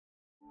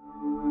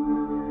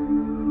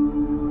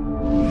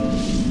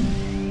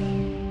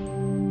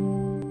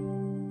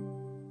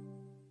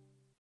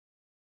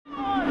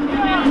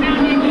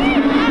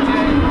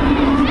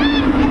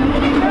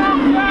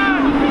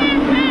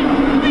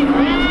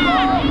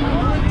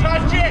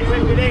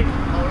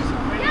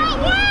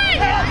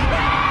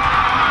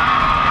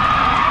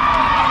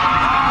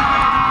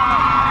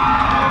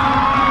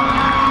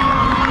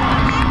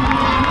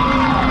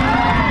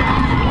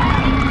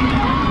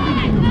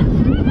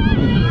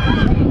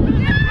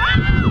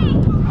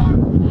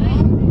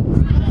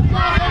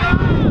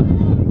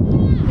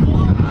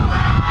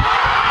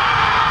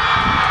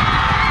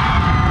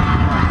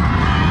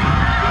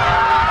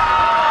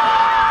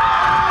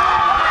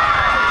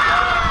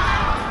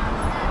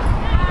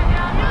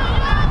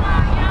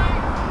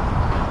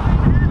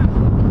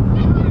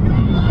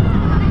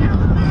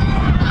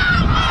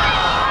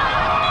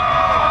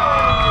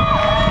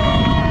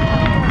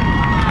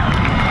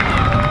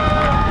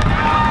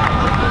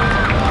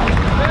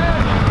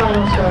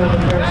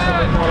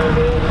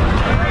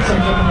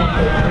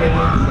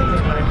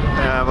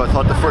I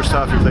thought the first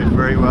half we played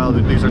very well.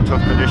 These are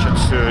tough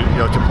conditions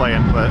to play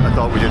in, but I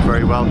thought we did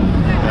very well.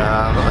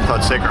 I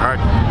thought Sacred Heart,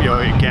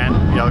 again,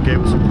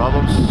 gave us some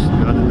problems.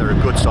 They're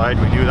a good side,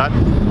 we knew that,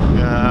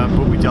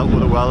 but we dealt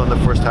with it well in the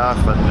first half,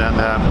 and then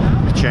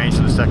it changed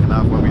in the second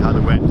half when we had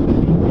a win.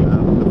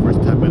 The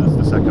first 10 minutes of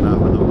the second half,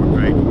 I thought we were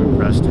great. We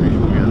pressed. We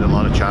had a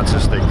lot of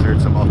chances. They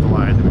cleared some off the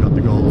line. We got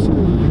the goals,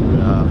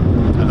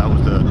 and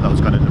that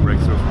was kind of the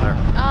breakthrough from there.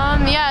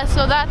 Yeah,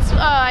 so that's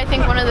I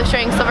think one of the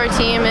strengths of our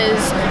team is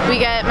we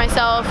get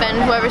myself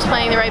and whoever's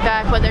playing the right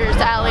back, whether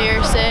it's Ali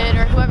or Sid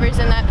or whoever's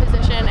in that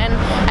position, and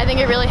I think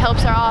it really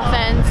helps our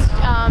offense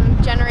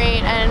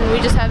generate, and we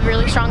just have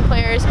really strong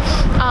players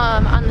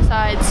on the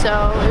side,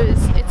 so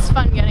it's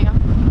fun getting them.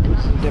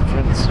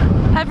 Difference.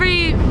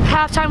 Every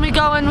halftime we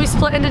go and we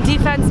split into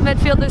defense,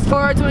 midfielders,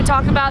 forwards, and we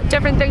talk about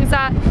different things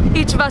that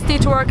each of us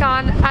need to work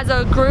on as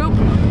a group.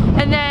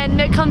 And then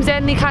Nick comes in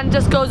and he kind of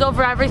just goes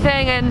over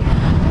everything, and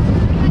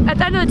at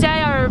the end of the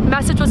day our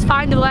message was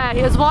find a way.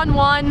 It was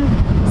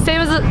 1-1,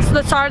 same as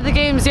the start of the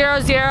game,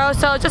 0-0,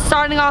 so just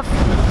starting off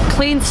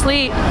clean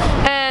slate,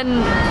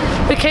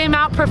 and we came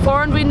out,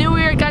 performed. We knew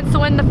we were against the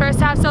win in the first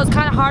half, so it was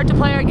kind of hard to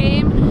play our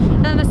game.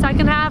 And then in the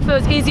second half, it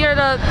was easier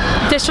to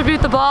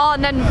distribute the ball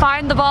and then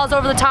find the balls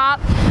over the top.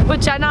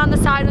 With Jenna on the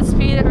side with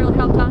speed, it really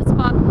helped us.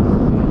 But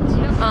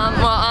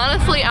well,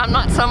 honestly, I'm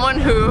not someone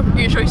who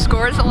usually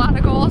scores a lot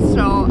of goals,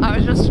 so I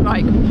was just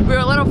like, we were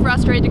a little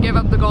frustrated to give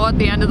up the goal at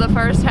the end of the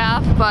first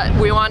half, but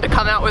we wanted to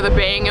come out with a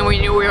bang, and we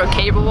knew we were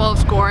capable of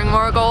scoring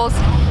more goals.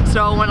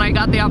 So when I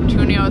got the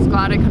opportunity, I was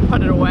glad I could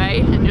put it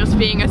away, and just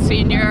being a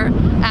senior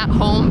at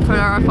home for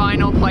our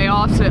final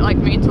playoffs, it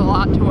means a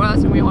lot to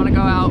us, and we want to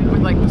go out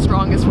with the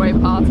strongest way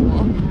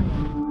possible.